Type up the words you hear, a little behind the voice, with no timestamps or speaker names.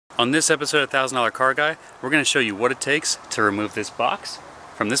On this episode of $1,000 Car Guy, we're going to show you what it takes to remove this box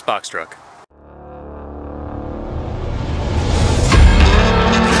from this box truck.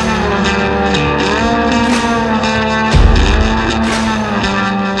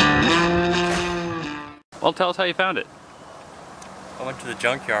 Well, tell us how you found it. I went to the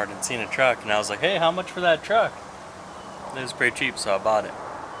junkyard and seen a truck and I was like, hey, how much for that truck? It was pretty cheap, so I bought it.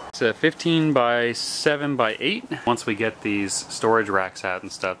 It's a 15 by 7 by 8. Once we get these storage racks out and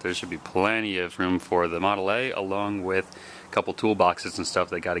stuff, there should be plenty of room for the Model A, along with a couple toolboxes and stuff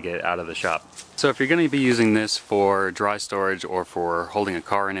that got to get out of the shop. So if you're going to be using this for dry storage or for holding a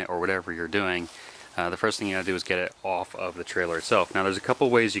car in it or whatever you're doing, the first thing you got to do is get it off of the trailer itself. Now there's a couple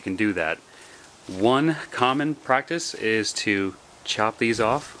ways you can do that. One common practice is to chop these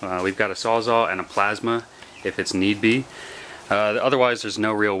off. We've got a Sawzall and a plasma if it's need be. Otherwise there's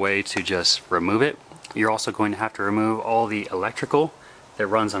no real way to just remove it. You're also going to have to remove all the electrical that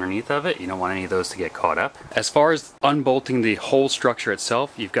runs underneath of it. You don't want any of those to get caught up. As far as unbolting the whole structure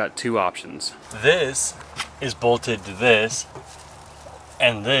itself, you've got two options. This is bolted to this,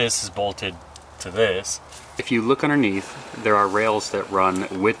 and this is bolted to this. If you look underneath, there are rails that run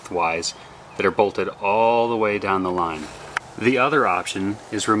widthwise that are bolted all the way down the line. The other option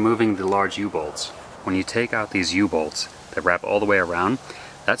is removing the large U-bolts. When you take out these U-bolts that wrap all the way around,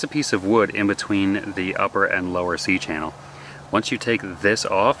 that's a piece of wood in between the upper and lower C channel. Once you take this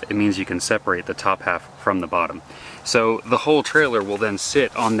off, it means you can separate the top half from the bottom. So the whole trailer will then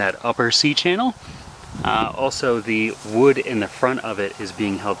sit on that upper C channel. Also, the wood in the front of it is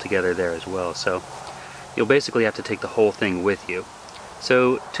being held together there as well. So you'll basically have to take the whole thing with you.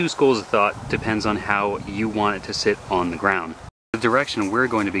 So two schools of thought, depends on how you want it to sit on the ground. The direction we're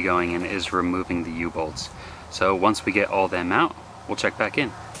going to be going in is removing the U-bolts. So once we get all them out, we'll check back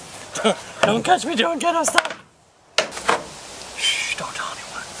in. Don't catch me doing ghetto stuff! Shh, don't tell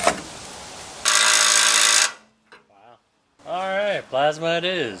anyone. Wow. Alright, plasma it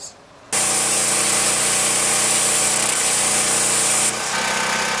is.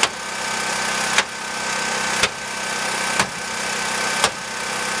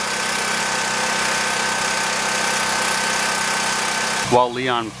 While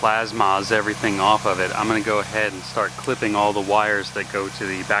Leon plasmas everything off of it, I'm going to go ahead and start clipping all the wires that go to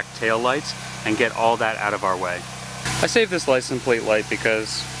the back tail lights and get all that out of our way. I saved this license plate light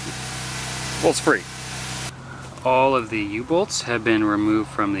because, well, it's free. All of the U-bolts have been removed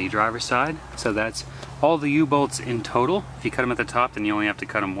from the driver's side, so that's all the U-bolts in total. If you cut them at the top, then you only have to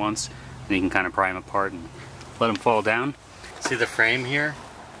cut them once, and you can kind of pry them apart and let them fall down. See the frame here?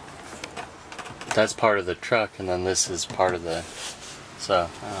 That's part of the truck, and then this is part of the... So,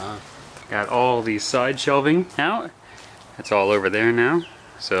 got all the side shelving out. It's all over there now.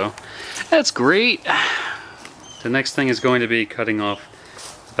 So, that's great. The next thing is going to be cutting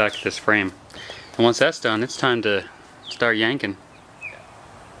off the back of this frame. And once that's done, it's time to start yanking.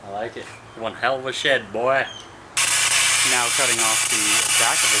 I like it. One hell of a shed, boy. Now cutting off the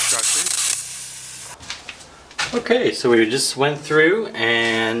back of the structure. Okay, so we just went through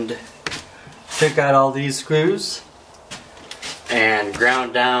and took out all these screws and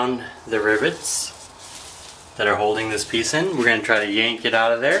ground down the rivets that are holding this piece in. We're going to try to yank it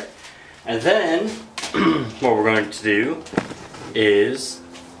out of there. And then what we're going to do is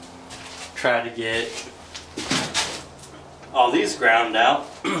try to get all these ground out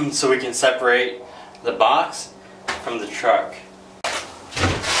so we can separate the box from the truck.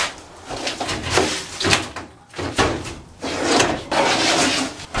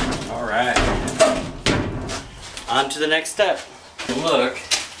 Alright, on to the next step. Look,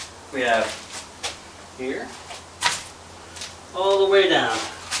 we have here, all the way down,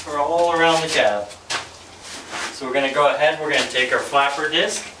 or all around the cab. So we're going to go ahead, we're going to take our flapper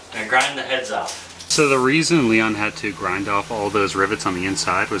disc and grind the heads off. So the reason Leon had to grind off all those rivets on the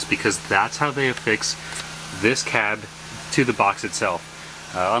inside was because that's how they affix this cab to the box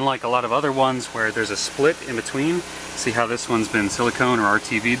itself. Unlike a lot of other ones where there's a split in between, see how this one's been silicone or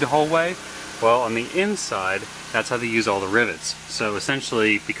RTV'd the whole way? Well, on the inside, that's how they use all the rivets. So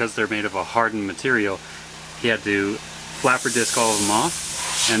essentially, because they're made of a hardened material, he had to flapper disc all of them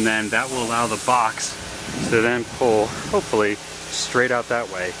off, and then that will allow the box to then pull, hopefully, straight out that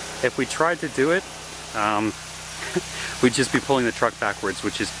way. If we tried to do it, we'd just be pulling the truck backwards,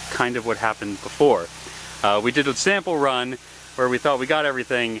 which is kind of what happened before. We did a sample run where we thought we got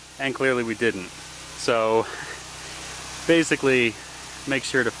everything, and clearly we didn't. So basically, make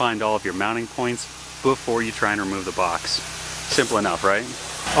sure to find all of your mounting points before you try and remove the box. Simple enough, right?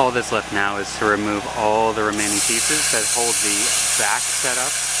 All that's left now is to remove all the remaining pieces that hold the back setup,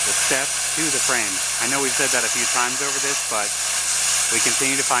 the steps, to the frame. I know we've said that a few times over this, but we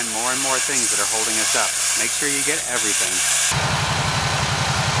continue to find more and more things that are holding us up. Make sure you get everything.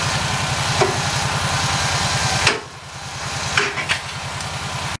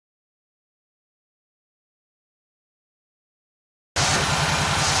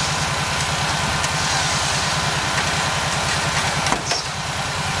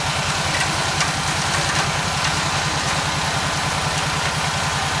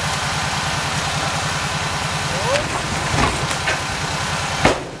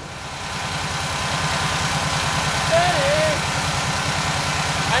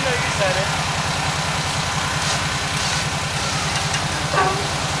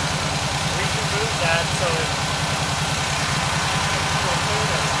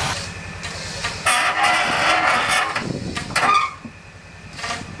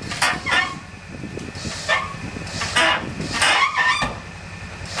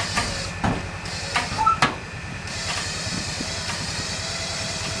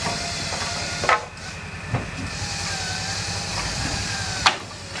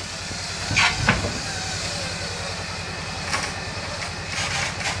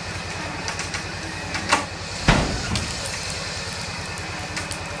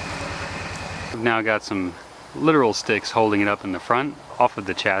 We've now got some literal sticks holding it up in the front off of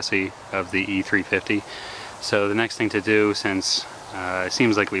the chassis of the E350. So the next thing to do, since it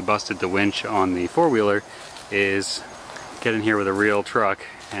seems like we busted the winch on the four-wheeler, is get in here with a real truck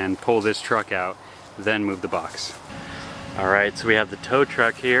and pull this truck out, then move the box. Alright, so we have the tow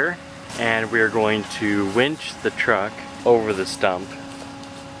truck here, and we are going to winch the truck over the stump.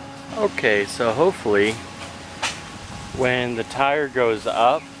 Okay, so hopefully when the tire goes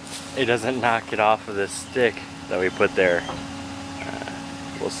up, it doesn't knock it off of this stick that we put there.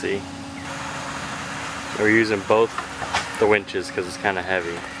 We'll see. We're using both the winches because it's kind of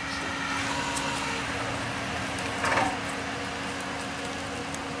heavy.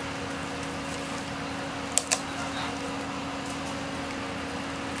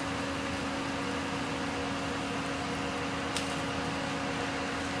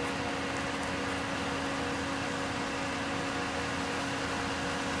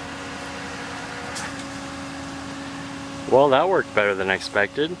 Well, that worked better than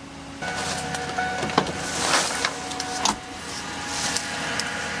expected.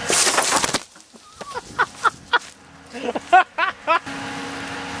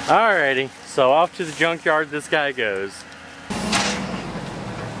 Alrighty, so off to the junkyard this guy goes.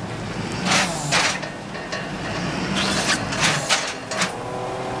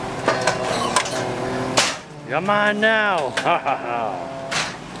 Come on now! Ha ha ha!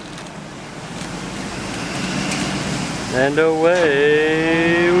 And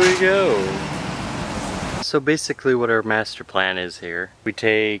away we go. So basically what our master plan is here, we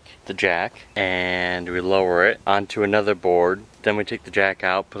take the jack and we lower it onto another board, then we take the jack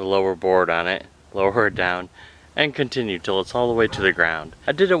out, put a lower board on it, lower it down, and continue till it's all the way to the ground.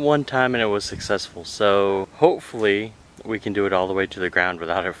 I did it one time and it was successful, so hopefully we can do it all the way to the ground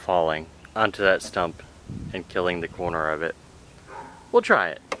without it falling onto that stump and killing the corner of it. We'll try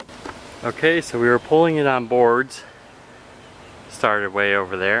it. Okay, so we were pulling it on boards. Started way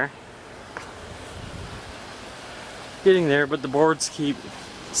over there. Getting there, but the boards keep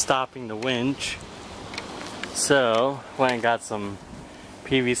stopping the winch. So, went and got some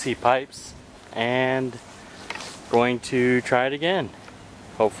PVC pipes and going to try it again.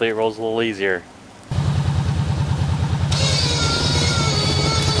 Hopefully it rolls a little easier.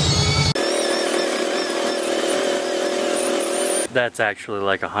 That's actually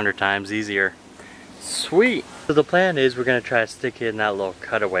like 100 times easier. Sweet! So the plan is we're going to try to stick it in that little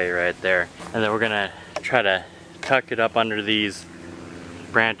cutaway right there. And then we're going to try to tuck it up under these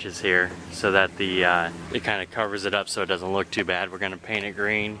branches here so that the it kind of covers it up so it doesn't look too bad. We're going to paint it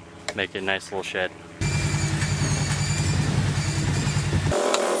green, make it a nice little shed.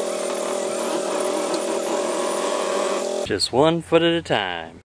 Just 1 foot at a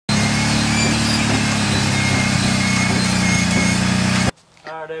time.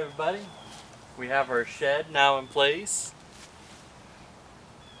 Alright everybody, we have our shed now in place.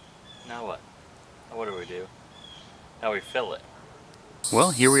 Now what? Now what do we do? Now we fill it.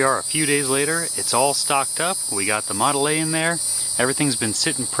 Well, here we are a few days later. It's all stocked up. We got the Model A in there. Everything's been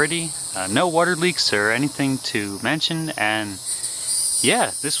sitting pretty. No water leaks or anything to mention. And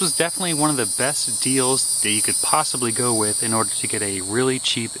yeah, this was definitely one of the best deals that you could possibly go with in order to get a really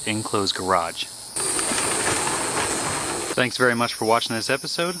cheap enclosed garage. Thanks very much for watching this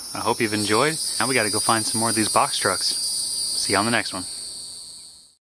episode. I hope you've enjoyed. Now we gotta go find some more of these box trucks. See you on the next one.